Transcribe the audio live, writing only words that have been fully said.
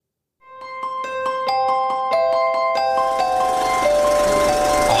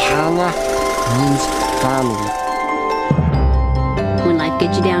means family. When life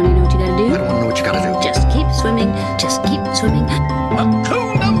gets you down, you know what you gotta do? I don't want to know what you gotta do. Just keep swimming. Just keep swimming.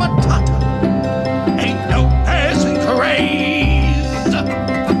 Hakuna Matata. Ain't no passing craze.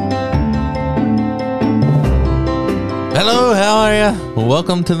 Hello, how are you?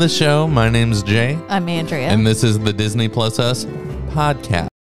 Welcome to the show. My name's Jay. I'm Andrea. And this is the Disney Plus Us podcast.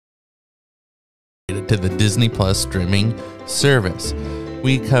 To the Disney Plus streaming service.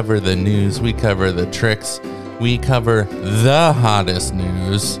 We cover the news, we cover the tricks, we cover the hottest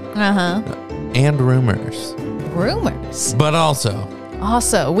news and rumors. But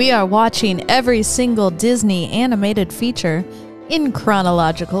Also, we are watching every single Disney animated feature in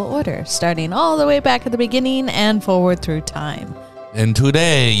chronological order, starting all the way back at the beginning and forward through time. and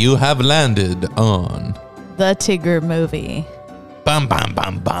today you have landed on The Tigger movie. bum bum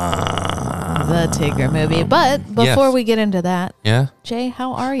bum bum. The Tigger movie. But before Yes. we get into that, Yeah. Jay,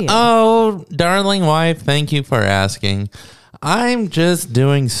 how are you? Oh, darling wife, thank you for asking. I'm just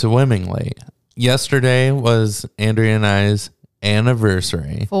doing swimmingly. Yesterday was Andrea and I's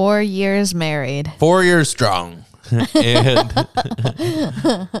anniversary. 4 years married. 4 years strong. And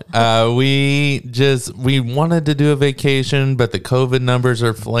we wanted to do a vacation, but the COVID numbers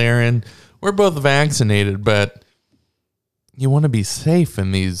are flaring. We're both vaccinated, but you want to be safe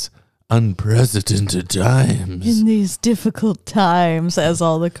in these unprecedented times. In these difficult times, as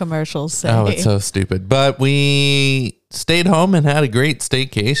all the commercials say. Oh, it's so stupid. But we stayed home and had a great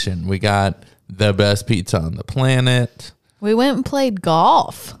staycation. We got the best pizza on the planet. We went and played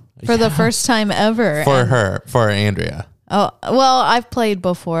golf for the first time ever. For Andrea. Oh, well, I've played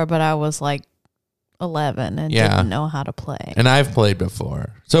before, but I was like 11 and Yeah. didn't know how to play. And I've played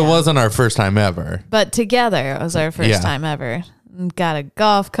before. So it wasn't our first time ever. But together, it was our first Yeah. time ever. And got a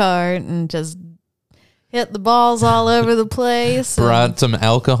golf cart and just hit the balls all over the place. and Brought some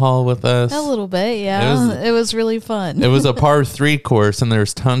alcohol with us. a little bit, yeah. It was really fun. It was a par 3 course, and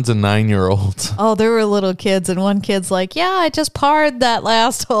there's tons of 9-year-olds. Oh, there were little kids, and one kid's like, yeah, I just parred that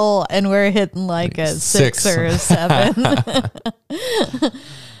last hole, and we're hitting like a 6 or a 7.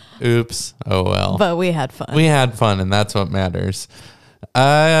 Oops. Oh, well. But we had fun. We had fun, and that's what matters.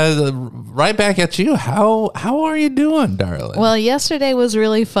 Right back at you. How are you doing, darling? Well, yesterday was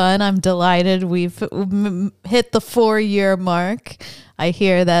really fun. I'm delighted we've hit the 4-year mark. I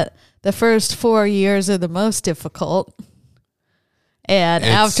hear that the first 4 years are the most difficult. And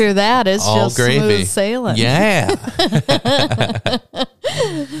It's after that, it's all just gravy. smooth sailing. Yeah.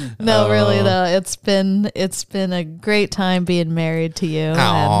 No, really though, it's been a great time being married to you.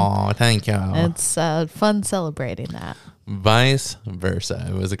 Oh, thank you. And it's fun celebrating that. Vice versa.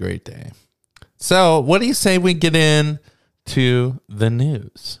 It was a great day. So, what do you say we get into the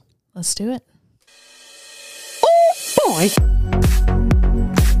news? Let's do it. Boy,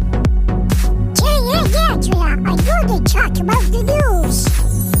 Jay and Andrea are going to talk about the news.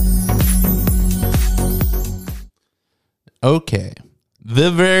 Okay.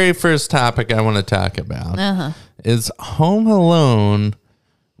 The very first topic I want to talk about is Home Alone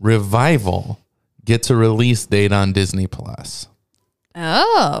Revival gets a release date on Disney Plus.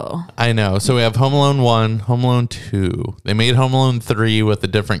 Oh. I know. So we have Home Alone 1, Home Alone 2. They made Home Alone 3 with a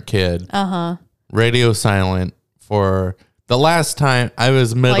different kid. Radio silent for the last time I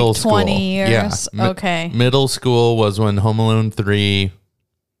was middle Like school. 20 years? Yeah. Okay. Middle school was when Home Alone 3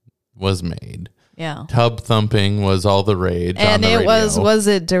 was made. Yeah. Tub thumping was all the rage. on And the it radio. was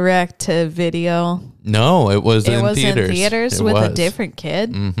it direct to video? No, it was It in was theaters. in theaters It with a was. different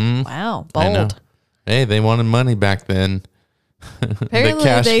kid? Mhm. Wow, I know. bold. Hey, they wanted money back then. Apparently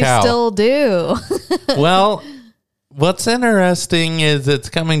cash they cow. still do. Well, what's interesting is it's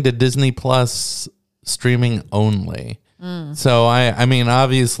coming to Disney Plus streaming only. So I mean,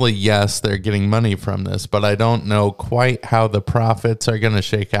 obviously, yes, they're getting money from this, but I don't know quite how the profits are going to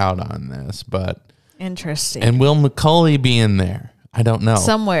shake out on this. But Interesting. and will Macaulay be in there? I don't know.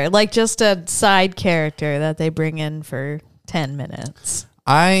 Somewhere, like just a side character that they bring in for 10 minutes.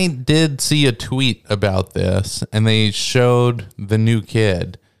 I did see a tweet about this, and they showed the new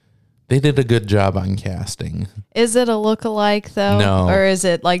kid. They did a good job on casting. Is it a look-alike though? No. Or is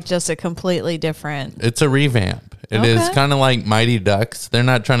it like just a completely different? It's a revamp. It is Okay. kind of like Mighty Ducks. They're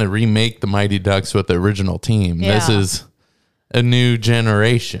not trying to remake the Mighty Ducks with the original team. This Yeah. is a new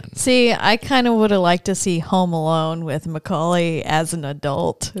generation. See, I kind of would have liked to see Home Alone with Macaulay as an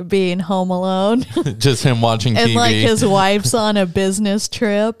adult being home alone. Just him watching And TV. like his wife's on a business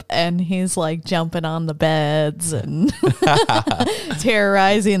trip and he's like jumping on the beds and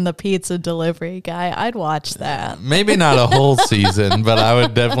terrorizing the pizza delivery guy. I'd watch that. Maybe not a whole season, but I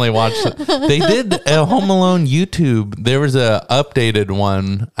would definitely watch it. They did a Home Alone YouTube. There was a updated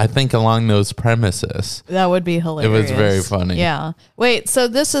one, I think, along those premises. That would be hilarious. was very funny. Yeah. Wait, so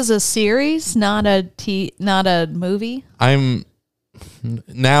this is a series, not a movie?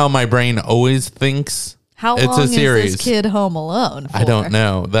 Now my brain always thinks How it's long a is series. this kid home alone for? I don't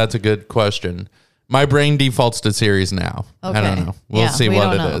know. That's a good question. My brain defaults to series now. Okay. I don't know. We'll Yeah, see we what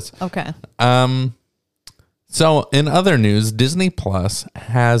don't it know. is. Okay. So in other news, Disney Plus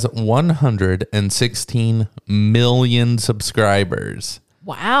has 116 million subscribers,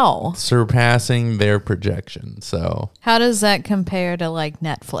 Wow. surpassing their projection. So How does that compare to like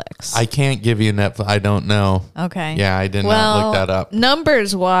Netflix? I can't give you Netflix. I don't know. Okay. Yeah, I did not look that up.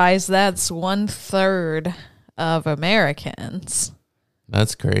 Numbers wise, that's 1/3 of Americans.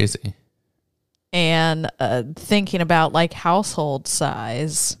 That's crazy. And thinking about like household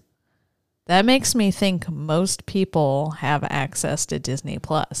size, that makes me think most people have access to Disney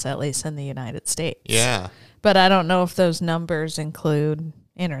Plus, at least in the United States. Yeah. But I don't know if those numbers include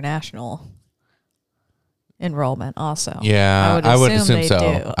international enrollment also. Yeah, I would assume they so.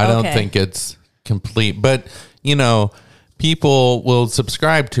 do. I don't Okay. think it's complete, but people will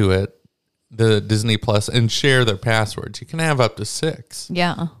subscribe to it, the Disney Plus, and share their passwords. You can have up to 6.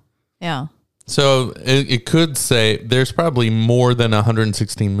 Yeah. Yeah. So it could say there's probably more than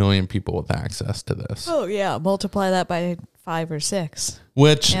 116 million people with access to this. Oh, yeah. Multiply that by 5 or 6.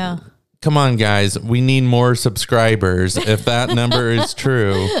 Which, Yeah. come on, guys, we need more subscribers. If that number is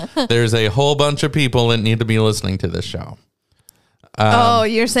true, there's a whole bunch of people that need to be listening to this show. Oh,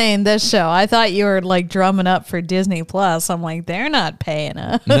 you're saying this show. I thought you were like drumming up for Disney Plus. I'm like, they're not paying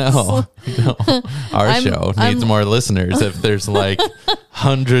us. No. Our show needs more listeners if there's like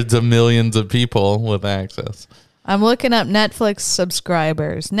hundreds of millions of people with access. I'm looking up Netflix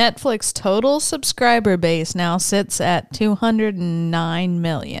subscribers. Netflix total subscriber base now sits at 209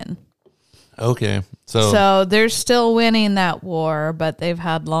 million. Okay. So So they're still winning that war, but they've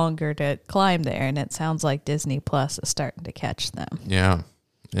had longer to climb there. And it sounds like Disney Plus is starting to catch them. yeah,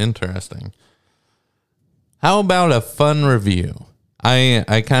 interesting. How about a fun review?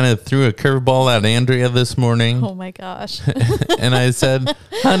 I kind of threw a curveball at Andrea this morning. Oh my gosh. And I said,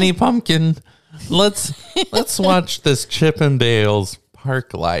 "Honey Pumpkin, let's watch this Chip and Dale's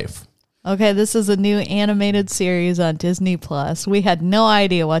Park Life." Okay, this is a new animated series on Disney Plus. We had no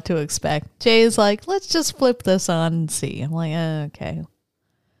idea what to expect. Jay's like, let's just flip this on and see. I'm like, okay.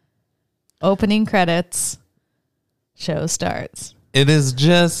 Opening credits. Show starts. It is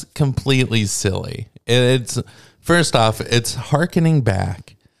just completely silly. It's first off, it's hearkening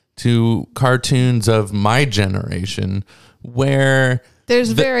back to cartoons of my generation where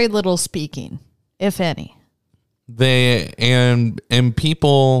There's very little speaking, if any. they and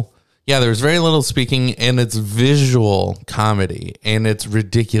people. Yeah, there's very little speaking, and it's visual comedy, and it's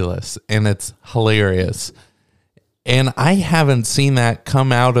ridiculous, and it's hilarious. And I haven't seen that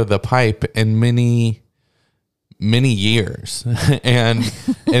come out of the pipe in many years. and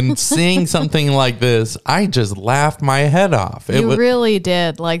seeing something like this, I just laughed my head off. You really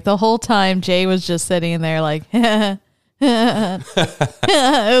did. Like the whole time, Jay was just sitting there like,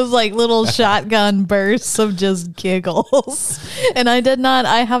 it was like little shotgun bursts of just giggles. And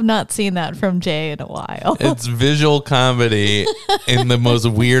I have not seen that from Jay in a while. It's visual comedy in the most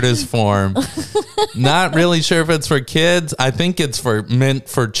weirdest form. Not really sure if it's for kids. I think it's meant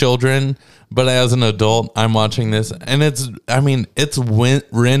for children. But as an adult, I'm watching this, and it's Ren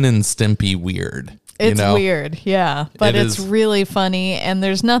and Stimpy weird. It's weird, yeah, but It it's is. really funny, and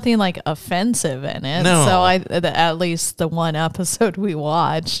there's nothing like offensive in it. No. So at least the one episode we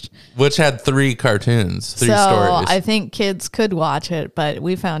watched. Which had 3 cartoons, 3 so stories. I think kids could watch it, but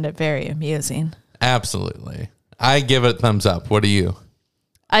we found it very amusing. Absolutely. I give it thumbs up. What do you?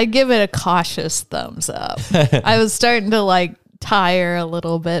 I give it a cautious thumbs up. I was starting to like tire a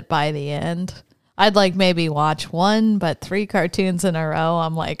little bit by the end. I'd like maybe watch 1, but 3 cartoons in a row,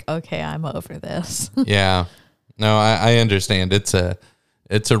 I'm like, okay, I'm over this. Yeah. No, I understand. It's a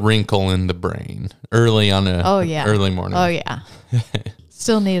wrinkle in the brain early on early morning. Oh yeah.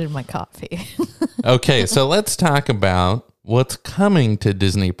 Still needed my coffee. Okay, so let's talk about what's coming to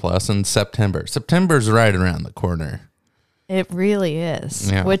Disney Plus in September. September's right around the corner. It really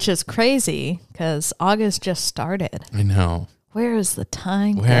is, Yeah. which is crazy because August just started. I know. Where is the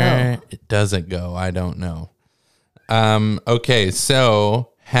time Where go? it doesn't go, I don't know. Okay,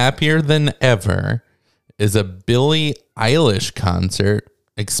 so Happier Than Ever is a Billie Eilish concert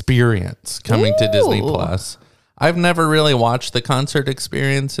experience coming to Disney Plus. I've never really watched the concert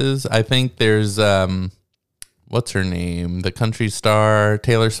experiences. I think there's what's her name? The country star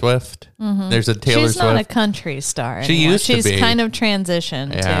Taylor Swift. There's a Taylor She's Swift. not a country star. She anymore. used to She's be. kind of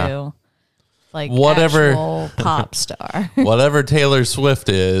transitioned Yeah. to like Whatever. actual pop star. Whatever Taylor Swift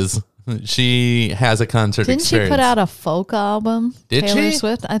is, she has a concert Didn't experience. she put out a folk album? Did Taylor she?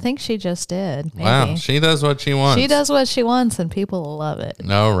 Swift? I think she just did. Maybe. Wow, she does what she wants. She does what she wants, and people love it.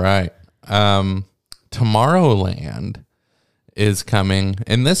 All right. Tomorrowland is coming,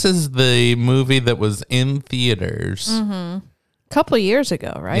 and this is the movie that was in theaters. A couple years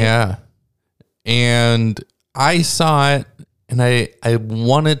ago, right? Yeah. And I saw it, and I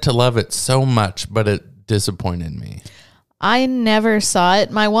wanted to love it so much, but it disappointed me. I never saw it.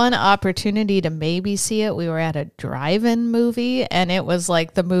 My one opportunity to maybe see it, we were at a drive-in movie, and it was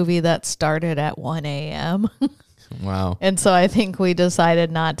like the movie that started at 1 a.m. Wow. And so I think we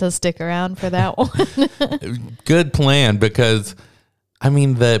decided not to stick around for that one. Good plan, because I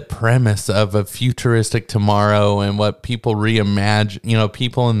mean, the premise of a futuristic tomorrow and what people reimagine,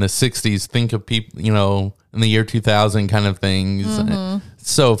 people in the 60s think of people, in the year 2000 kind of things.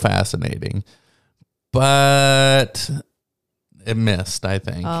 So fascinating. But it missed, I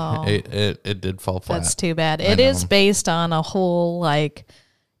think. Oh. It did fall flat. That's too bad. I It is know. based on a whole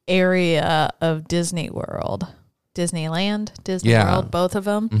area of Disney World. Disneyland, Disney Yeah. World, both of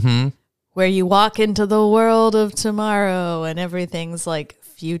them. Mm-hmm. Where you walk into the world of tomorrow and everything's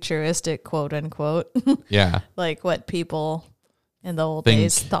futuristic, quote unquote. Yeah. Like what people in the old Think-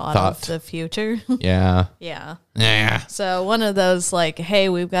 days thought of the future. Yeah. Yeah. Yeah. So one of those hey,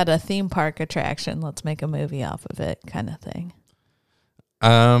 we've got a theme park attraction. Let's make a movie off of it kind of thing.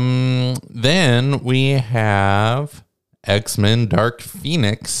 Then we have X-Men Dark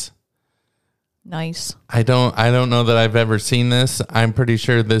Phoenix. Nice. I don't know that I've ever seen this. I'm pretty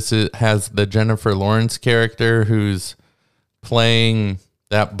sure this has the Jennifer Lawrence character who's playing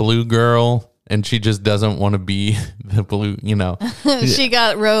that blue girl, and she just doesn't want to be the blue, She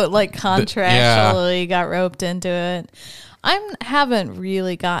got contractually got roped into it. I haven't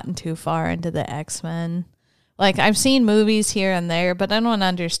really gotten too far into the X-Men. I've seen movies here and there, but I don't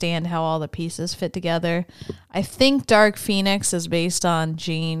understand how all the pieces fit together. I think Dark Phoenix is based on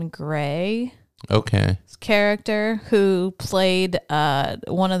Jean Grey. Okay. Character who played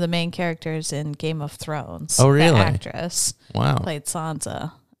one of the main characters in Game of Thrones. Oh, really? The actress Wow. played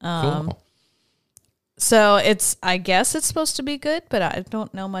Sansa. Cool. So I guess it's supposed to be good, but I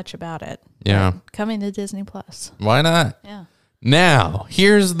don't know much about it. Yeah. But coming to Disney Plus. Why not? Yeah. Now,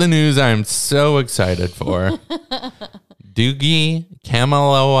 here's the news I'm so excited for. Doogie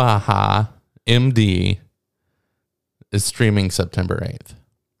Kamealoha, MD, is streaming September 8th.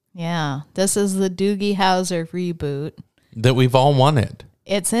 Yeah. This is the Doogie Howser reboot. That we've all wanted.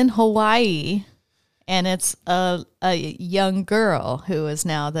 It's in Hawaii, and it's a young girl who is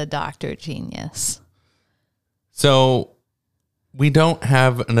now the Dr. Genius. So we don't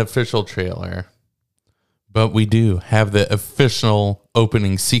have an official trailer, but we do have the official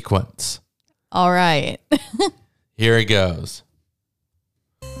opening sequence. All right. Here it goes.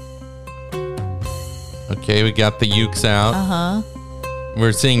 Okay, we got the ukes out. Uh-huh.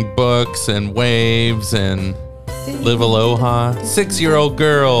 We're seeing books and waves and live aloha. 6-year-old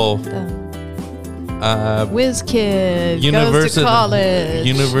girl. Whiz kid goes to college.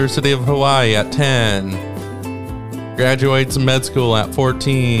 University of Hawaii at 10. Graduates med school at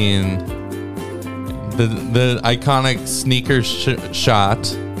 14. The iconic sneakers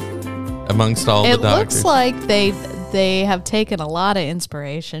shot amongst all the It doctors. looks like they have taken a lot of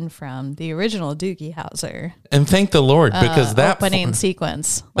inspiration from the original Doogie Howser And thank the Lord, because that opening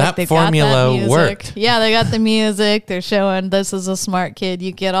sequence. that they've got formula music. worked. Yeah, they got the music. They're showing this is a smart kid.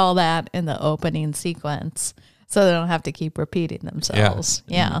 You get all that in the opening sequence, so they don't have to keep repeating themselves.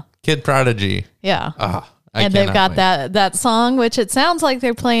 Yeah, Kid Prodigy. yeah. I And they've cannot got wait. that song, which it sounds like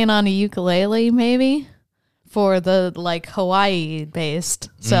they're playing on a ukulele, maybe for the Hawaii based.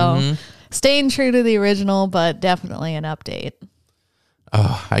 So Mm-hmm. staying true to the original, but definitely an update.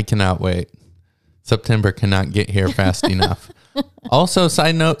 Oh, I cannot wait. September cannot get here fast enough. Also,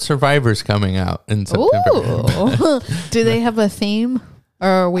 side note, Survivor's coming out in September. Ooh. Do they have a theme? Or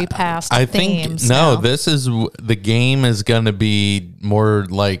are we past I themes think no. now? This is the game is going to be more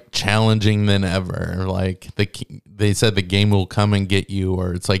challenging than ever. They said the game will come and get you,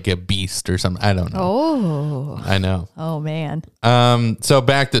 or it's like a beast or something. I don't know. Oh. I know. Oh, man. So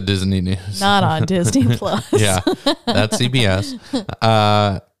back to Disney news. Not on Disney Plus. Yeah, that's CBS.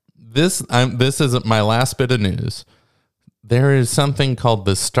 This is my last bit of news. there is something called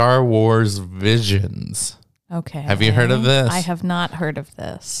the Star Wars Visions. Okay. Have you heard of this? I have not heard of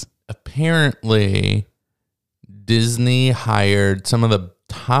this. Apparently, Disney hired some of the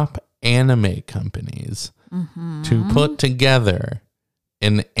top anime companies to put together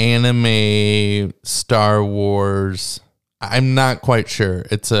an anime Star Wars. I'm not quite sure.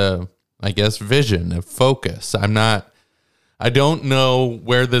 It's I guess, vision, a focus. I don't know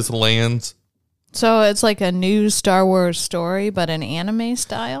where this lands. So it's like a new Star Wars story, but an anime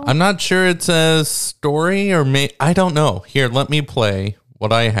style? I'm not sure it's a story or I don't know. Here, let me play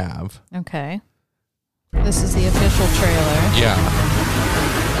what I have. Okay. This is the official trailer. Yeah.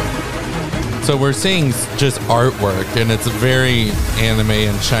 So we're seeing just artwork, and it's very anime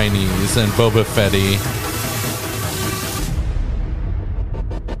and Chinese and Boba Fett-y.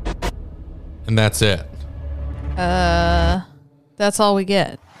 And that's it. That's all we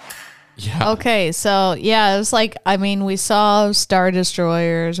get. Yeah. Okay, so yeah, it was like, I mean, we saw Star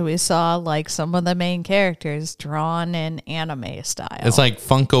Destroyers, we saw like some of the main characters drawn in anime style. It's like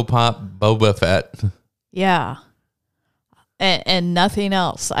Funko Pop Boba Fett. Yeah. And nothing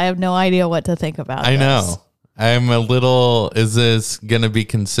else. I have no idea what to think about I this. know. I'm a little, is this going to be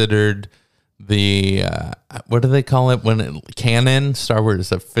considered the, what do they call it canon? Star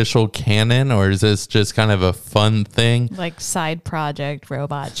Wars official canon? Or is this just kind of a fun thing? Like side project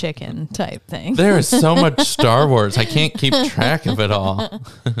Robot Chicken type thing. There is so much Star Wars. I can't keep track of it all.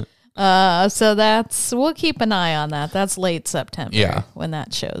 So we'll keep an eye on that. That's late September Yeah. when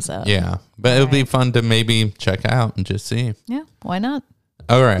that shows up. Yeah. But it'll be fun to maybe check out and just see. Yeah, why not?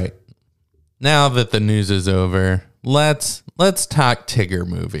 All right. Now that the news is over, let's talk Tigger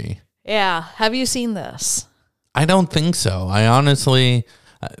movie. Yeah. Have you seen this? I don't think so. I honestly,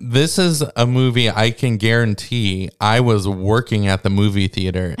 this is a movie I can guarantee I was working at the movie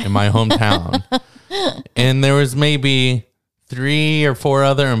theater in my hometown. And there was maybe 3 or 4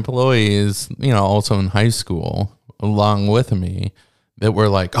 other employees, also in high school along with me that were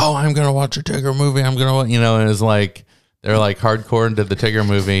like, oh, I'm going to watch a Tigger movie. I'm going to, and it's like, they're like hardcore into the Tigger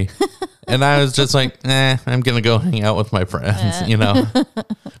movie. And I was just like, I'm going to go hang out with my friends,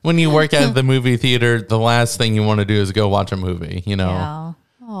 When you work at the movie theater, the last thing you want to do is go watch a movie, Yeah.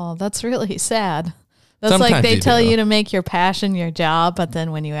 Oh, that's really sad. That's Sometimes like they you tell do. you to make your passion your job, but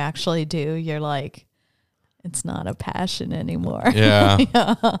then when you actually do, you're like, it's not a passion anymore. Yeah.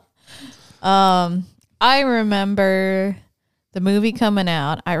 I remember the movie coming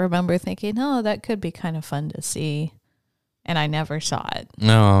out. I remember thinking, oh, that could be kind of fun to see. And I never saw it.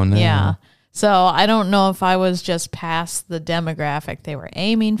 No. Yeah. So I don't know if I was just past the demographic they were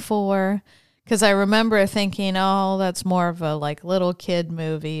aiming for. Because I remember thinking, oh, that's more of a like little kid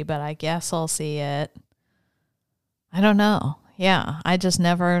movie, but I guess I'll see it. I don't know. Yeah, I just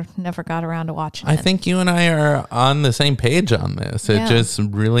never got around to watching it. I think you and I are on the same page on this. It Yeah. just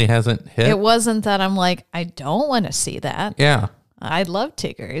really hasn't hit. It wasn't that I'm like, I don't want to see that. Yeah. I love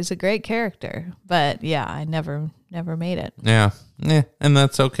Tigger. He's a great character. But yeah, I never made it. Yeah. And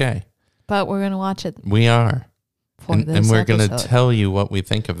that's okay. But we're going to watch it We are. for And this we're going to episode. tell you what we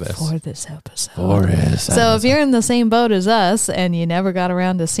think of this. For this episode. For this So if you're in the same boat as us and you never got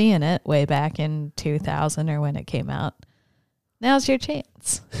around to seeing it way back in 2000 or when it came out, now's your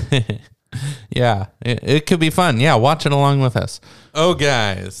chance. Yeah, it could be fun. Yeah, watch it along with us. Oh,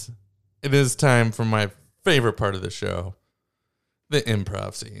 guys, it is time for my favorite part of the show, the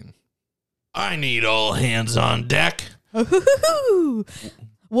improv scene. I need all hands on deck.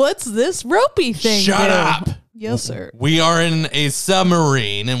 What's this ropey thing? Shut do? up. Yes, sir. We are in a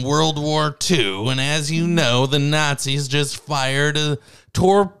submarine in World War II, and as you know, the Nazis just fired a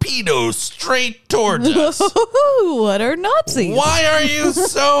torpedo straight towards us. What are Nazis? Why are you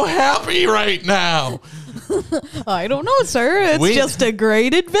so happy right now? I don't know, sir. It's just a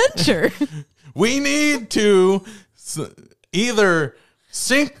great adventure. We need to either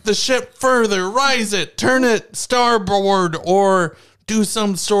sink the ship further, rise it, turn it starboard, or do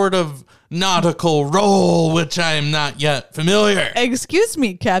some sort of nautical roll, which I am not yet familiar. Excuse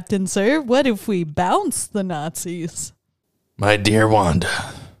me, Captain, sir. What if we bounce the Nazis? My dear Wanda,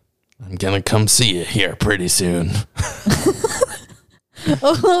 I'm gonna come see you here pretty soon.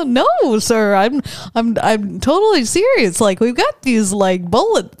 Oh no, sir. I'm totally serious. Like, we've got these like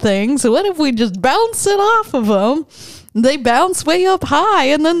bullet things. What if we just bounce it off of them? They bounce way up high,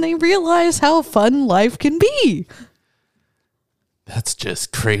 and then they realize how fun life can be. That's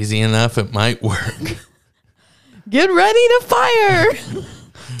just crazy enough. It might work. Get ready to fire.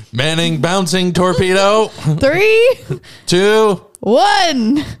 Manning bouncing torpedo. 3, 2,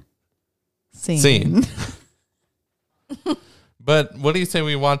 1. scene. But what do you say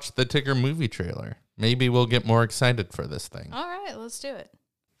we watch the Tigger movie trailer? maybe we'll get more excited for this thing. All right, let's do it.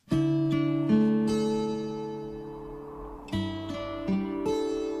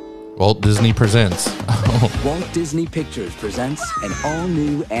 Walt Disney presents. Walt Disney Pictures presents an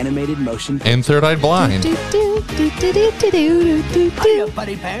all-new animated motion picture. And Third Eye Blind. The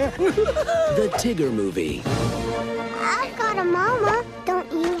Tigger Movie. I've got a mama.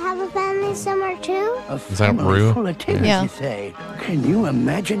 Don't you have a family somewhere too? Is that Rue? Full of tigers, Yeah. you say? Can you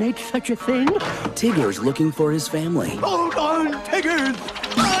imagine such a thing? Tigger's looking for his family. Hold on, tigers!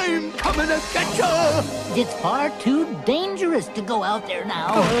 I'm coming to get you! It's far too dangerous to go out there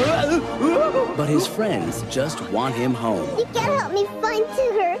now. But his friends just want him home. You gotta help me find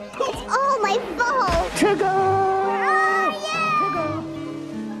Tigger. It's all my fault.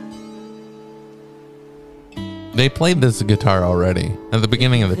 They played this guitar already at the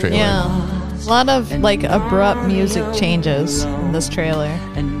beginning of the trailer. Yeah. A lot of like abrupt music changes in this trailer.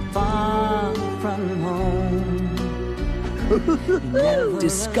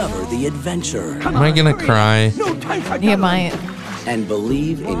 Discover the adventure Am I going to cry? No time for You might. and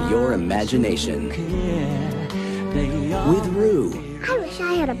believe in your imagination. With Rue, I wish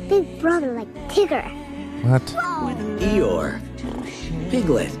I had a big brother like Tigger. What? Eeyore,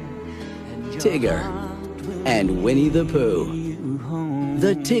 Piglet, Tigger, and Winnie the Pooh.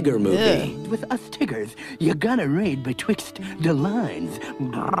 The Tigger Movie. With us tigers, you gotta read betwixt the lines.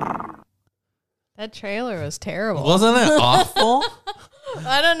 That trailer was terrible. Wasn't it awful?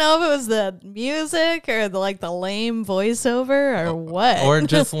 I don't know if it was the music or the lame voiceover or what. Or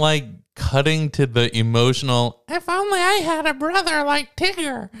just like cutting to the emotional, if only I had a brother like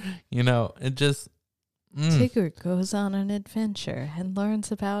Tigger. You know, it just. Tigger goes on an adventure and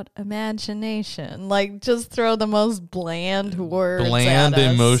learns about imagination. Like, just throw the most bland words. Bland, at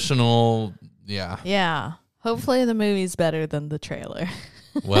us. emotional. Yeah. Yeah. Hopefully the movie's better than the trailer.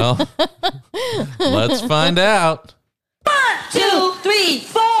 Well, let's find out. 2, 3,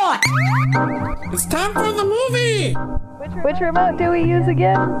 4. It's time for the movie. Which remote do we use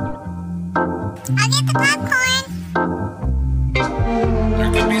again? I'll get the popcorn.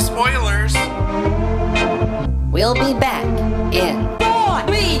 There could be spoilers. We'll be back in 4,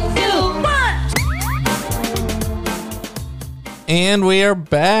 3, 2, 1. And we are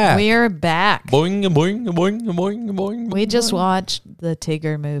back. We are back. Boing, boing, boing, boing, boing. We just watched the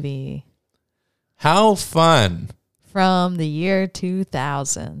Tigger movie How fun. from the year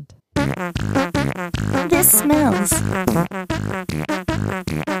 2000. This smells.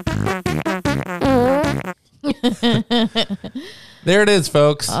 There it is,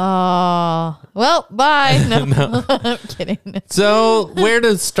 folks. Oh, well, bye. No, I'm kidding. So, where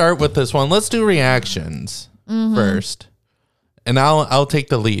to start with this one? Let's do reactions first. And I'll take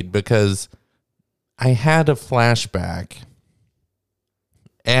the lead because I had a flashback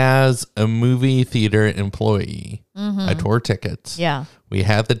as a movie theater employee. I tore tickets. Yeah. We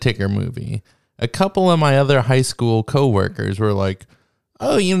had the Tigger movie. A couple of my other high school coworkers were like,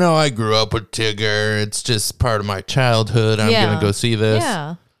 "Oh, you know, I grew up with Tigger. It's just part of my childhood. I'm Yeah. going to go see this."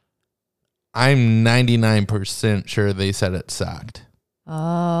 Yeah. I'm 99% sure they said it sucked.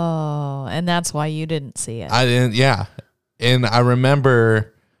 Oh, and that's why you didn't see it. I didn't, yeah. And I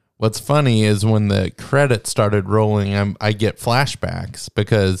remember what's funny is when the credits started rolling, I get flashbacks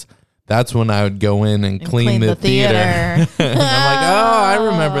because that's when I would go in and clean the theater. And I'm like, oh, I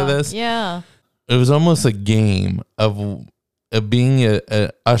remember this. Yeah. It was almost a game of being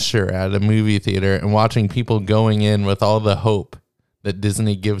a usher at a movie theater and watching people going in with all the hope that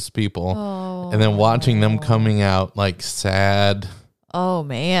Disney gives people, and then watching them coming out like sad Oh,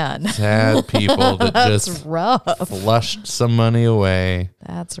 man. people that That's just rough. flushed some money away.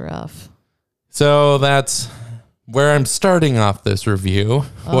 That's rough. So that's where I'm starting off this review.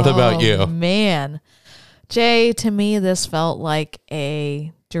 What about you? Man. Jay, to me, this felt like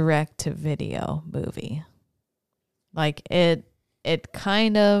a direct-to-video movie. Like, it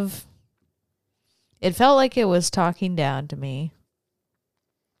felt like it was talking down to me.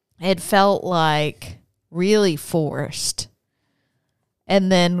 It felt like really forced.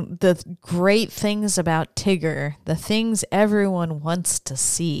 And then the great things about Tigger, the things everyone wants to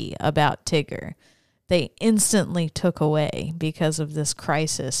see about Tigger, they instantly took away because of this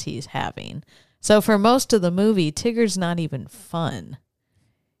crisis he's having. So for most of the movie, Tigger's not even fun.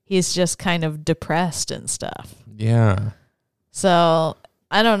 He's just kind of depressed and stuff. Yeah. So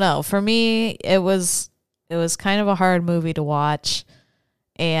I don't know. For me, it was kind of a hard movie to watch.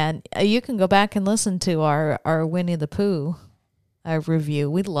 And you can go back and listen to our Winnie the Pooh review.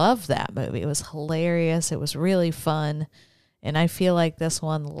 We loved that movie. It was hilarious. It was really fun. And I feel like this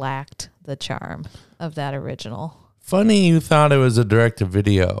one lacked the charm of that original. Funny you thought it was a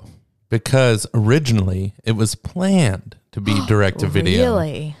direct-to-video because originally it was planned to be direct-to-video.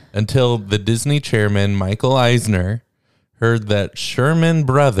 Really? Until the Disney chairman, Michael Eisner, heard that Sherman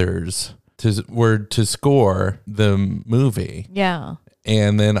Brothers were to score the movie. Yeah.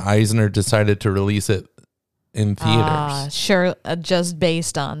 And then Eisner decided to release it in theaters. Sure, just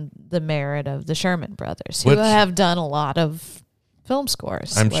based on the merit of the Sherman Brothers, who Which- have done a lot of film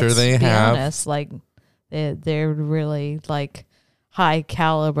scores. I'm sure they be have. Honest, like they're really like high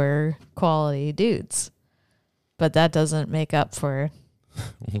caliber quality dudes, but that doesn't make up for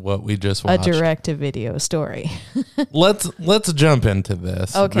What we just a watched. direct-to-video story. Let's jump into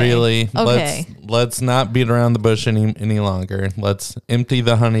this. Okay. Really. Okay. Let's not beat around the bush any longer. Let's empty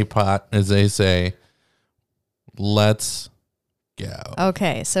the honey pot, as they say. Let's go.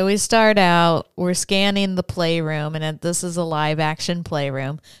 Okay, so we start out, we're scanning the playroom, and this is a live action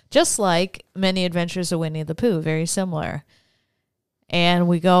playroom, just like Many Adventures of Winnie the Pooh, very similar. And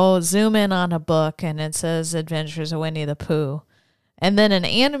we go zoom in on a book, and it says Adventures of Winnie the Pooh. And then an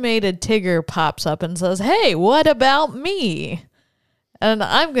animated Tigger pops up and says, "Hey, what about me?" And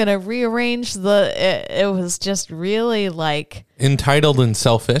I'm going to rearrange it was just really like... Entitled and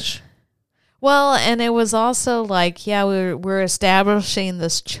selfish. Well, and it was also like, yeah, we're establishing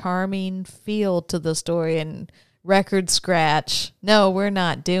this charming feel to the story and record scratch. No, we're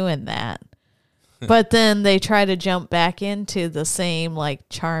not doing that. But then they try to jump back into the same like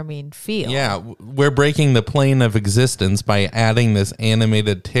charming feel. Yeah, we're breaking the plane of existence by adding this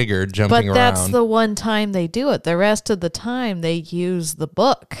animated Tigger jumping But that's around. the one time they do it. The rest of the time they use the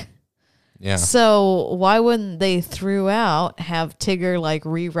book. Yeah. So why wouldn't they throughout have Tigger like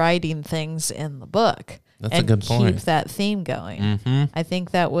rewriting things in the book? That's a and good point. Keep that theme going. Mm-hmm. I think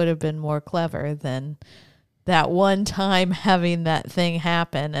that would have been more clever than that one time having that thing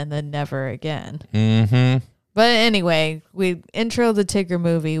happen and then never again. Mm-hmm. But anyway, we intro the Tigger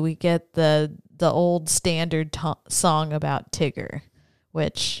movie. We get the old standard song about Tigger,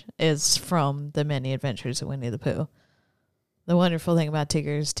 which is from the Many Adventures of Winnie the Pooh. The wonderful thing about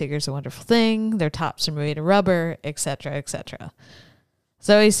Tigger's a wonderful thing. Their tops are made of rubber, etc., etc.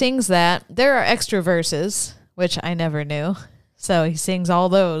 So he sings that. There are extra verses, which I never knew. So he sings all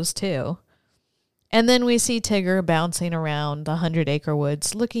those too. And then we see Tigger bouncing around the 100-acre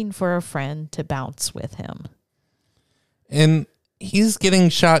woods looking for a friend to bounce with him. And he's getting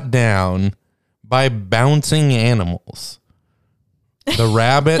shot down by bouncing animals. The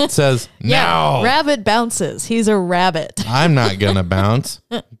rabbit says, no. Rabbit bounces. He's a rabbit. I'm not going to bounce.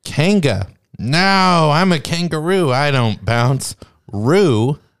 Kanga. No, I'm a kangaroo. I don't bounce.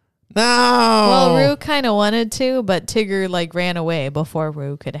 Roo. No. Well, Roo kind of wanted to, but Tigger like ran away before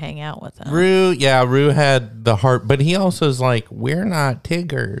Roo could hang out with him. Roo had the heart, but he also is like, we're not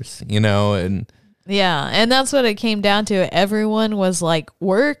Tiggers, and yeah, and that's what it came down to. Everyone was like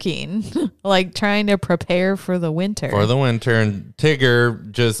working, like trying to prepare for the winter. And Tigger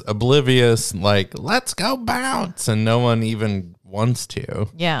just oblivious, like, let's go bounce, and no one even wants to.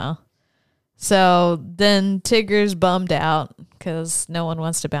 Yeah. So then Tigger's bummed out because no one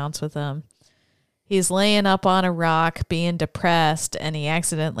wants to bounce with him. He's laying up on a rock being depressed, and he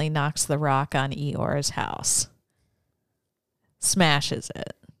accidentally knocks the rock on Eeyore's house. Smashes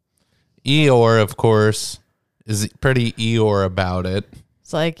it. Eeyore, of course, is pretty Eeyore about it.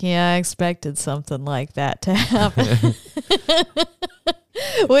 It's like, yeah, I expected something like that to happen.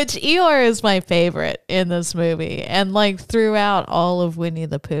 Which Eeyore is my favorite in this movie. And like throughout all of Winnie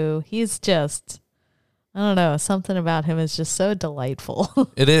the Pooh, he's just, I don't know, something about him is just so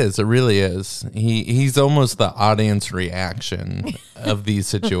delightful. It is. It really is. He's almost the audience reaction of these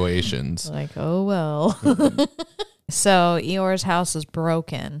situations. Like, oh, well. So Eeyore's house is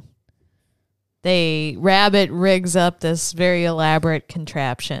broken. Rabbit rigs up this very elaborate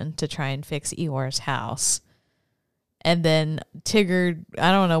contraption to try and fix Eeyore's house. And then Tigger,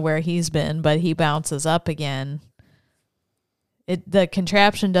 I don't know where he's been, but he bounces up again. The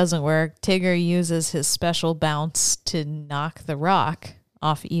contraption doesn't work. Tigger uses his special bounce to knock the rock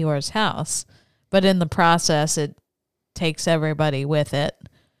off Eeyore's house. But in the process, it takes everybody with it.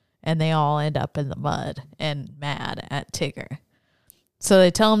 And they all end up in the mud and mad at Tigger. So they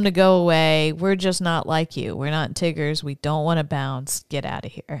tell him to go away. We're just not like you. We're not Tiggers. We don't want to bounce. Get out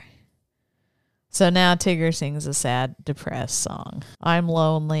of here. So now Tigger sings a sad, depressed song. I'm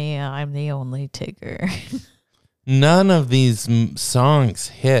lonely. I'm the only Tigger. None of these songs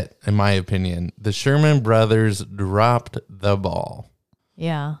hit, in my opinion. The Sherman Brothers dropped the ball.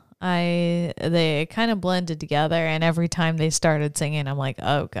 Yeah. They kind of blended together, and every time they started singing, I'm like,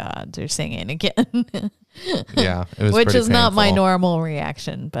 oh God, they're singing again. Yeah, it was which is not my painful. normal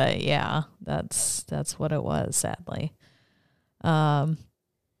reaction, but yeah, that's what it was, sadly.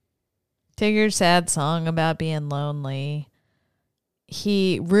 Tigger's sad song about being lonely.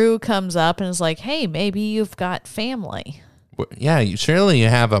 Rue comes up and is like, hey, maybe you've got family. Yeah, surely you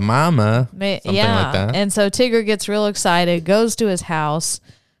have a mama. Something like that. And so Tigger gets real excited, goes to his house,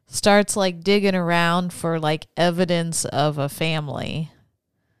 starts like digging around for like evidence of a family,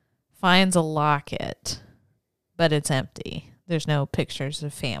 finds a locket, but it's empty. There's no pictures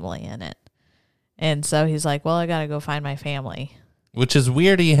of family in it. And so he's like, well, I got to go find my family. Which is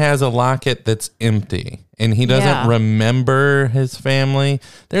weird. He has a locket that's empty and he doesn't remember his family.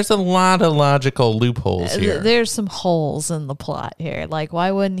 There's a lot of logical loopholes here. There's some holes in the plot here. Like,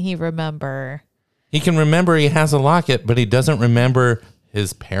 why wouldn't he remember? He can remember he has a locket, but he doesn't remember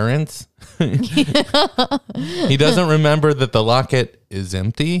his parents. He doesn't remember that the locket is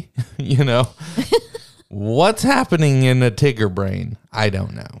empty. You know, what's happening in a Tigger brain? I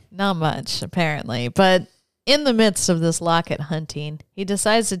don't know. Not much, apparently. But in the midst of this locket hunting, he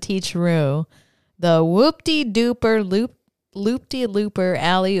decides to teach Rue the whoop-de-dooper loop-de-looper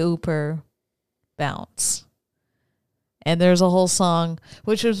alley-ooper bounce. And there's a whole song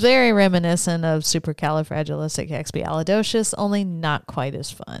which was very reminiscent of Supercalifragilisticexpialidocious, only not quite as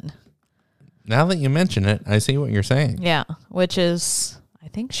fun. Now that you mention it, I see what you're saying. Yeah, which is, I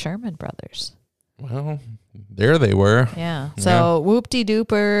think, Sherman Brothers. Well, there they were. Yeah. So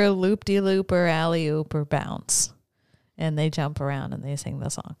whoop-de-dooper, loop-de-looper, alley-ooper, bounce. And they jump around and they sing the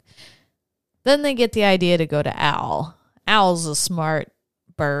song. Then they get the idea to go to Owl. Owl's a smart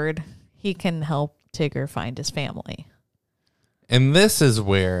bird. He can help Tigger find his family. And this is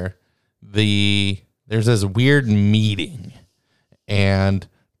where there's this weird meeting. And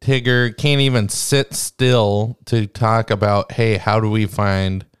Tigger can't even sit still to talk about, hey, how do we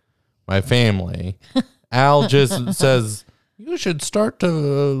find my family? Al just says, you should start to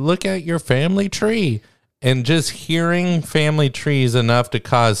look at your family tree. And just hearing family trees enough to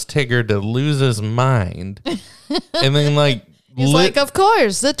cause Tigger to lose his mind. And then he's like, of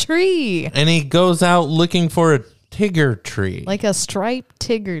course, the tree. And he goes out looking for a Tigger tree. Like a striped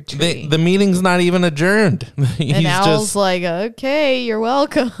Tigger tree. The meeting's not even adjourned. And Owl's like, okay, you're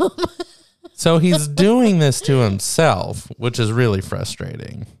welcome. So he's doing this to himself, which is really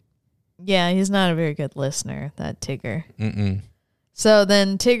frustrating. Yeah, he's not a very good listener, that Tigger. Mm-mm. So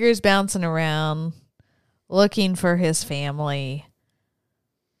then Tigger's bouncing around looking for his family.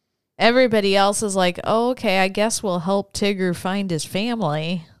 Everybody else is like, oh, okay, I guess we'll help Tigger find his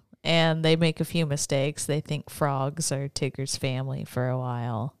family. And they make a few mistakes. They think frogs are Tigger's family for a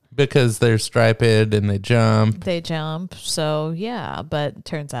while. Because they're striped and they jump. So, yeah, but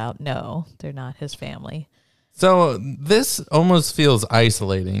turns out, no, they're not his family. So this almost feels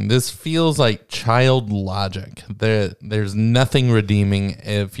isolating. This feels like child logic. There's nothing redeeming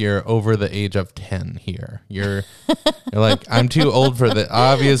if you're over the age of 10 here. You're like, I'm too old for this.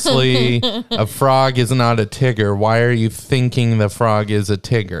 Obviously, a frog is not a Tigger. Why are you thinking the frog is a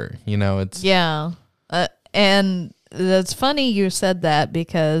Tigger? You know, it's... Yeah. And that's funny you said that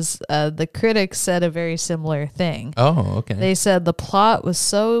because the critics said a very similar thing. Oh, okay. They said the plot was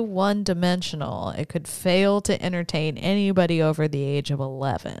so one-dimensional, it could fail to entertain anybody over the age of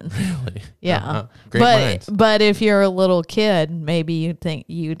 11. Really? Yeah. Great minds. But if you're a little kid, maybe you'd think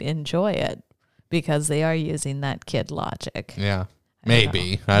you'd enjoy it because they are using that kid logic. Yeah.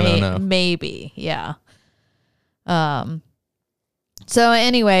 Maybe. I don't know. Maybe. Yeah. So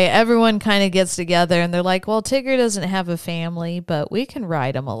anyway, everyone kind of gets together and they're like, well, Tigger doesn't have a family, but we can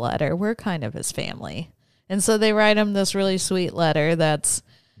write him a letter. We're kind of his family. And so they write him this really sweet letter that's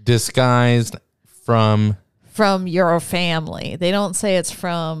disguised from your family. They don't say it's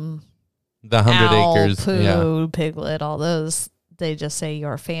from the 100 Owl, Acres. Pooh, Piglet, all those. They just say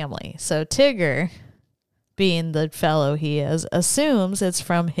your family. So Tigger, being the fellow he is, assumes it's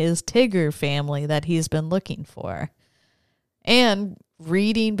from his Tigger family that he's been looking for. And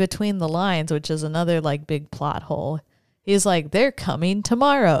reading between the lines, which is another like big plot hole, he's like, they're coming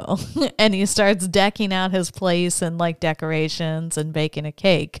tomorrow. And he starts decking out his place and like decorations and baking a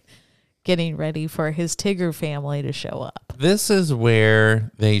cake, getting ready for his Tigger family to show up. This is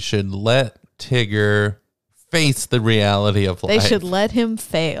where they should let Tigger face the reality of life. They should let him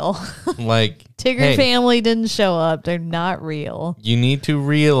fail. Like, Tigger family didn't show up. They're not real. You need to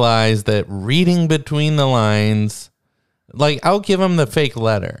realize that reading between the lines... Like, I'll give him the fake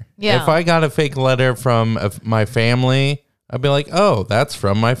letter. Yeah. If I got a fake letter from my family, I'd be like, oh, that's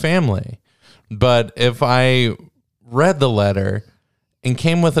from my family. But if I read the letter and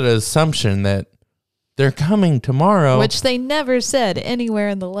came with an assumption that they're coming tomorrow. Which they never said anywhere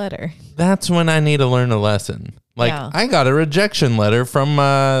in the letter. That's when I need to learn a lesson. Like, I got a rejection letter from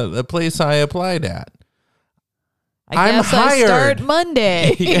the place I applied at. I guess I start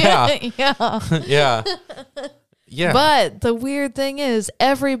Monday. Yeah. Yeah. Yeah. But the weird thing is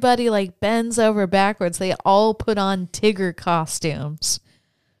everybody like bends over backwards. They all put on Tigger costumes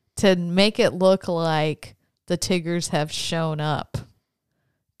to make it look like the Tiggers have shown up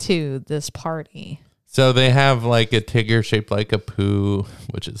to this party. So they have like a Tigger shaped like a poo,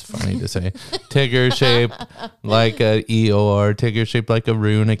 which is funny to say. Tigger shaped like a Eeyore, Tigger shaped like a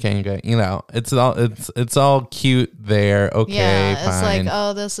Runakanga. You know, it's all cute there. Okay, yeah, it's fine. like,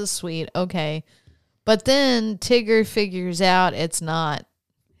 oh, this is sweet. Okay. But then Tigger figures out it's not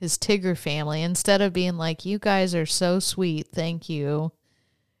his Tigger family. Instead of being like, you guys are so sweet, thank you,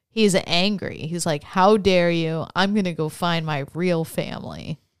 he's angry. He's like, how dare you? I'm going to go find my real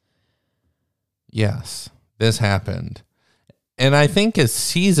family. Yes, this happened. And I think a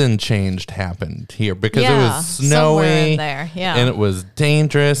season change happened here because it was somewhere snowy in there. Yeah. and it was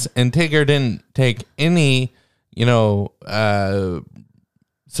dangerous. And Tigger didn't take any,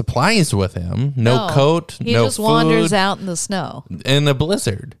 supplies with him. No coat, he no just food. wanders out in the snow. In a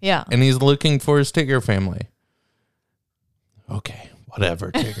blizzard. Yeah. And he's looking for his Tigger family. Okay, whatever,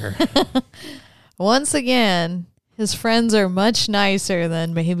 Tigger. Once again, his friends are much nicer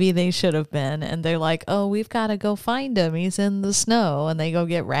than maybe they should have been. And they're like, oh, we've got to go find him. He's in the snow. And they go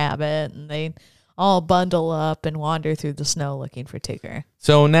get Rabbit. And they all bundle up and wander through the snow looking for Tigger.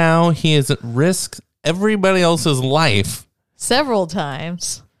 So now he has risked everybody else's life. Several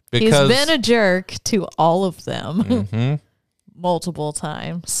times. Because he's been a jerk to all of them. Mm-hmm. Multiple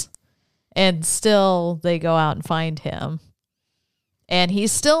times. And still they go out and find him. And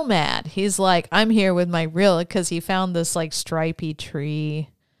he's still mad. He's like, I'm here with my real, because he found this like stripy tree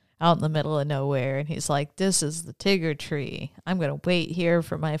out in the middle of nowhere. And he's like, this is the Tigger tree. I'm going to wait here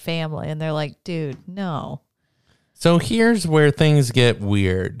for my family. And they're like, dude, no. So here's where things get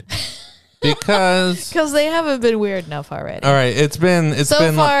weird. Because they haven't been weird enough already. All right, it's been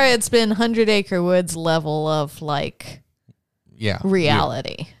so far it's been 100 Acre Woods level of like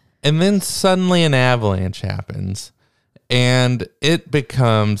reality. And then suddenly an avalanche happens and it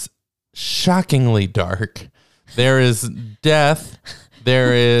becomes shockingly dark. There is death,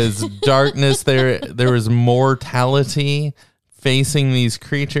 there is darkness, there is mortality facing these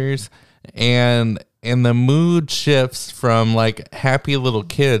creatures, and the mood shifts from like happy little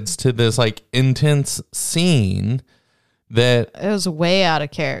kids to this like intense scene that it was way out of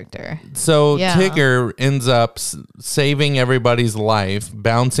character. So Tigger ends up saving everybody's life,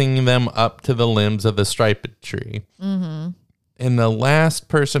 bouncing them up to the limbs of the striped tree. Mm-hmm. And the last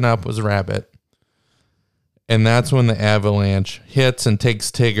person up was Rabbit. And that's when the avalanche hits and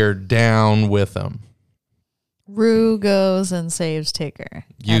takes Tigger down with them. Roo goes and saves Tigger.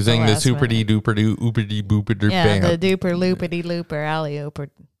 Using the super-dee duper-doo oopity boopity bam. The duper loopity looper alley ooper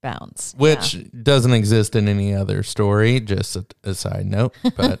bounce. Which doesn't exist in any other story, just a side note.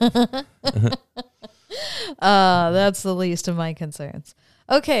 But that's the least of my concerns.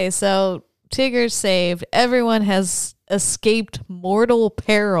 Okay, so Tigger's saved. Everyone has escaped mortal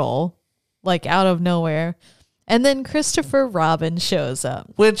peril, like out of nowhere. And then Christopher Robin shows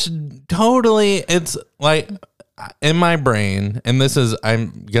up. Which totally, it's like in my brain, and this is,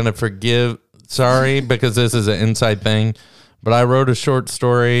 I'm going to sorry, because this is an inside thing, but I wrote a short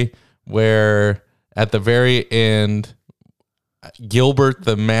story where at the very end, Gilbert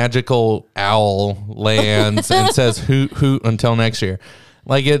the magical owl lands and says hoot hoot until next year.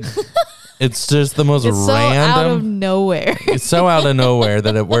 Like it's just the most it's random. So out of nowhere. It's so out of nowhere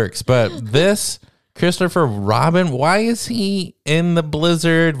that it works. But this Christopher Robin, why is he in the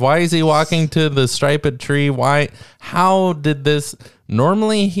blizzard? Why is he walking to the striped tree? How did this?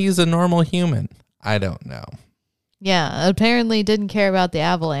 Normally he's a normal human. I don't know. Yeah, apparently didn't care about the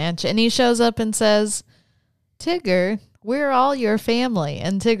avalanche. And he shows up and says, Tigger, we're all your family.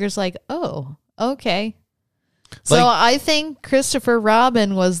 And Tigger's like, oh, okay. So I think Christopher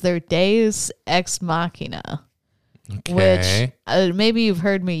Robin was their Deus Ex Machina. Okay. Which maybe you've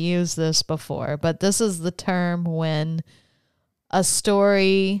heard me use this before, but this is the term when a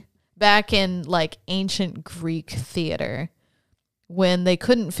story back in like ancient Greek theater, when they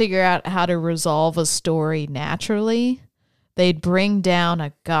couldn't figure out how to resolve a story naturally, they'd bring down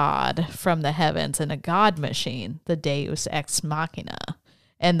a god from the heavens in a god machine, the Deus Ex Machina.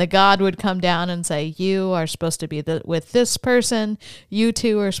 And the god would come down and say, you are supposed to be with this person. You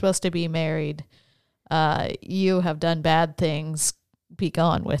two are supposed to be married. You have done bad things. Be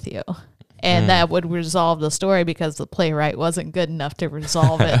gone with you. And that would resolve the story because the playwright wasn't good enough to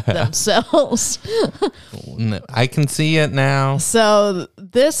resolve it themselves. I can see it now. So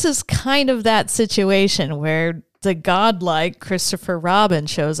this is kind of that situation where the godlike Christopher Robin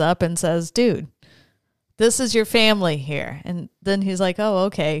shows up and says, dude, this is your family here. And then he's like, oh,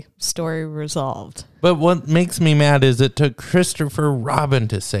 okay, story resolved. But what makes me mad is it took Christopher Robin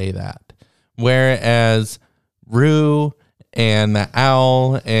to say that. Whereas Roo and the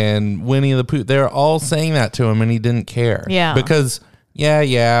owl and Winnie the Pooh, they're all saying that to him and he didn't care. Yeah. Because,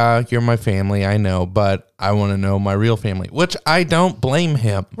 yeah, you're my family, I know, but I want to know my real family, which I don't blame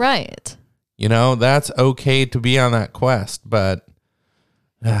him. Right. You know, that's okay to be on that quest, but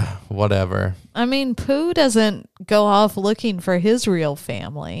whatever. I mean, Pooh doesn't go off looking for his real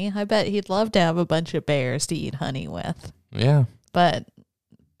family. I bet he'd love to have a bunch of bears to eat honey with. Yeah. But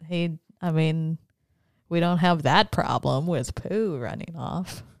we don't have that problem with Pooh running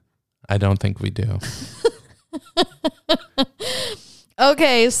off. I don't think we do.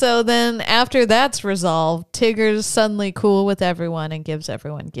 Okay, so then after that's resolved, Tigger's suddenly cool with everyone and gives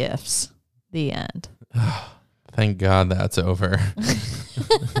everyone gifts. The end. Thank God that's over.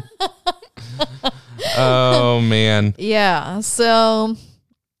 Oh, man. Yeah, so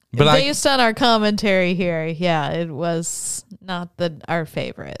But based on our commentary here, yeah, it was not our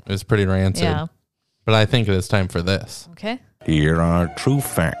favorite. It was pretty rancid. Yeah. But I think it is time for this. Okay. Here are true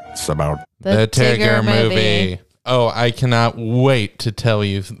facts about The Tigger movie. Oh, I cannot wait to tell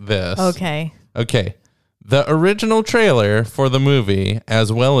you this. Okay. Okay. The original trailer for the movie,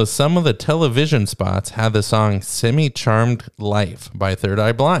 as well as some of the television spots, had the song Semi-Charmed Life by Third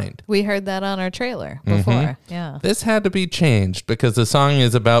Eye Blind. We heard that on our trailer before. Yeah. This had to be changed because the song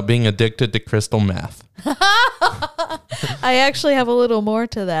is about being addicted to crystal meth. I actually have a little more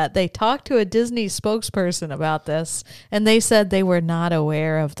to that. They talked to a Disney spokesperson about this, and they said they were not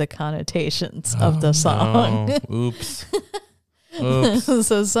aware of the connotations of the song. No. Oops. Oops.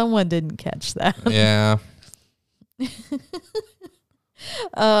 So someone didn't catch that. Yeah.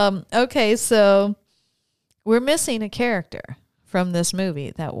 Okay, so we're missing a character from this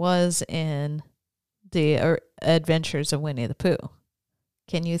movie that was in the Adventures of Winnie the Pooh.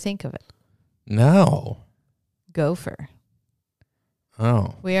 Can you think of it? No. Gopher.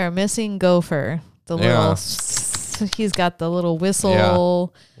 Oh. We are missing Gopher. The little, he's got the little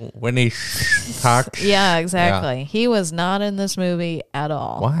whistle. Yeah. When he talks. Yeah, exactly. Yeah. He was not in this movie at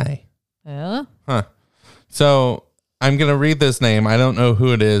all. Why? Yeah. Huh. So I'm going to read this name. I don't know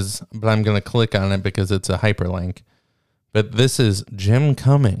who it is, but I'm going to click on it because it's a hyperlink. But this is Jim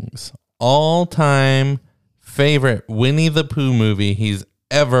Cummings, all-time favorite Winnie the Pooh movie he's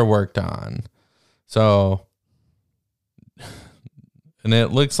ever worked on. So, and it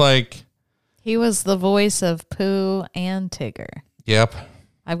looks like he was the voice of Pooh and Tigger. Yep.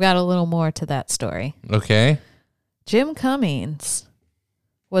 I've got a little more to that story. Okay. Jim Cummings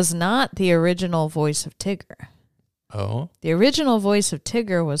was not the original voice of Tigger. Oh. The original voice of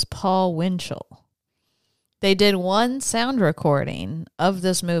Tigger was Paul Winchell. They did one sound recording of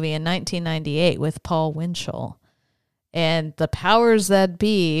this movie in 1998 with Paul Winchell. And the powers that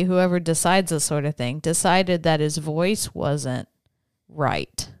be, whoever decides this sort of thing, decided that his voice wasn't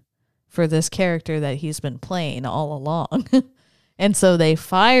right for this character that he's been playing all along. And so they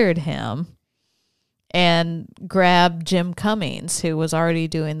fired him and grabbed Jim Cummings, who was already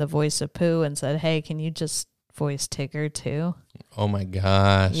doing the voice of Pooh, and said, hey, can you just voice Tigger too? Oh my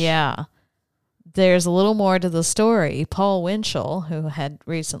gosh. Yeah. There's a little more to the story. Paul Winchell, who had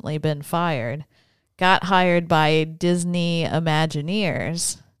recently been fired, got hired by Disney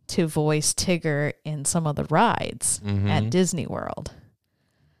Imagineers to voice Tigger in some of the rides at Disney World.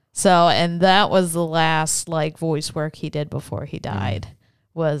 So, and that was the last voice work he did before he died,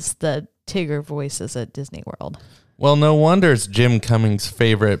 was the Tigger voices at Disney World. Well, no wonder it's Jim Cummings'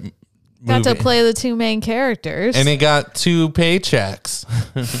 favorite movie. Got to play the two main characters. And he got 2 paychecks.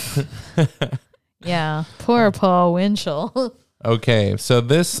 Yeah, poor Paul Winchell. Okay, so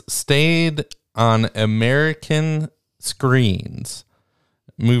this stayed on American screens,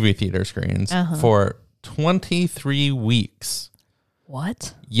 movie theater screens, for 23 weeks.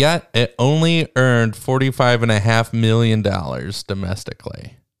 What? Yet it only earned $45.5 million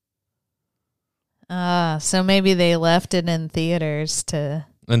domestically. So maybe they left it in theaters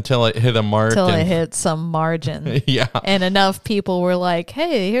until it hit a mark. Until it hit some margin. Yeah. And enough people were like,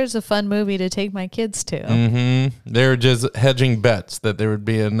 hey, here's a fun movie to take my kids to. Mm-hmm. They were just hedging bets that there would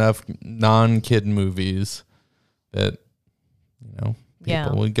be enough non-kid movies that,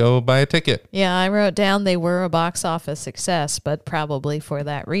 people would go buy a ticket. Yeah, I wrote down they were a box office success, but probably for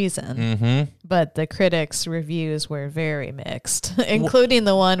that reason. Mm-hmm. But the critics' reviews were very mixed, including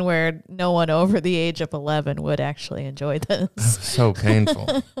the one where no one over the age of 11 would actually enjoy this. So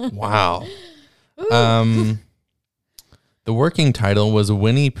painful. Wow. The working title was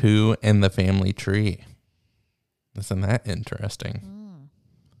Winnie Pooh and the Family Tree. Isn't that interesting?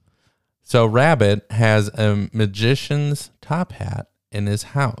 So Rabbit has a magician's top hat in his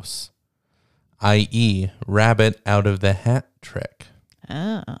house, i.e. Rabbit out of the hat trick.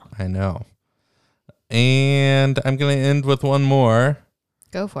 Oh. I know. And I'm going to end with one more.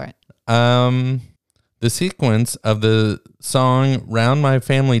 Go for it. The sequence of the song Round My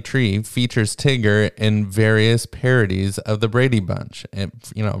Family Tree features Tigger in various parodies of the Brady Bunch,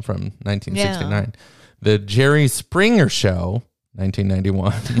 from 1969. Yeah. The Jerry Springer Show,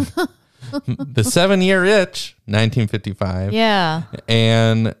 1991. The 7-Year Itch, 1955. Yeah.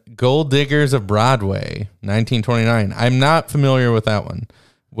 And Gold Diggers of Broadway, 1929. I'm not familiar with that one,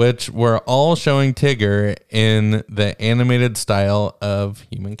 which were all showing Tigger in the animated style of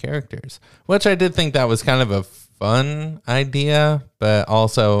human characters, which I did think that was kind of a fun idea, but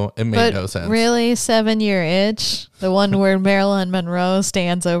also it made no sense. Really, 7-Year Itch, the one where Marilyn Monroe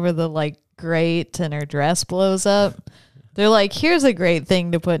stands over the grate and her dress blows up. They're like, here's a great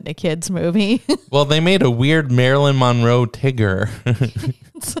thing to put in a kid's movie. Well, they made a weird Marilyn Monroe Tigger.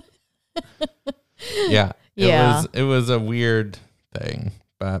 Yeah. It was a weird thing.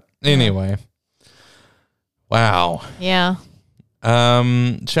 But anyway. Wow. Yeah.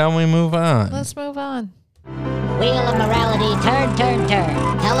 Shall we move on? Let's move on. Wheel of morality, turn, turn,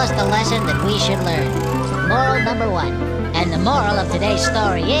 turn. Tell us the lesson that we should learn. Moral number 1. And the moral of today's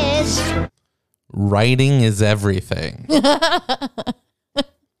story is... Writing is everything. I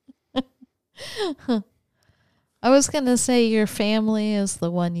was going to say your family is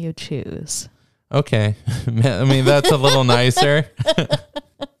the one you choose. Okay. I mean, that's a little nicer.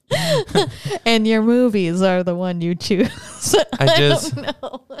 And your movies are the one you choose. I don't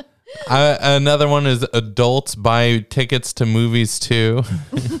know. Another one is adults buy tickets to movies too.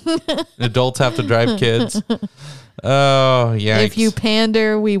 Adults have to drive kids. Oh, yeah. If you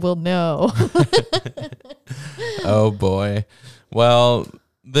pander, we will know. Oh, boy. Well,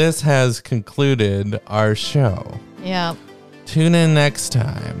 this has concluded our show. Yeah. Tune in next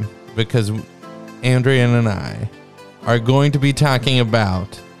time because Andrea and I are going to be talking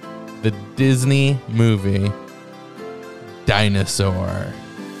about the Disney movie Dinosaur.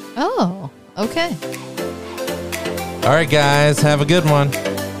 Oh, okay. All right, guys. Have a good one.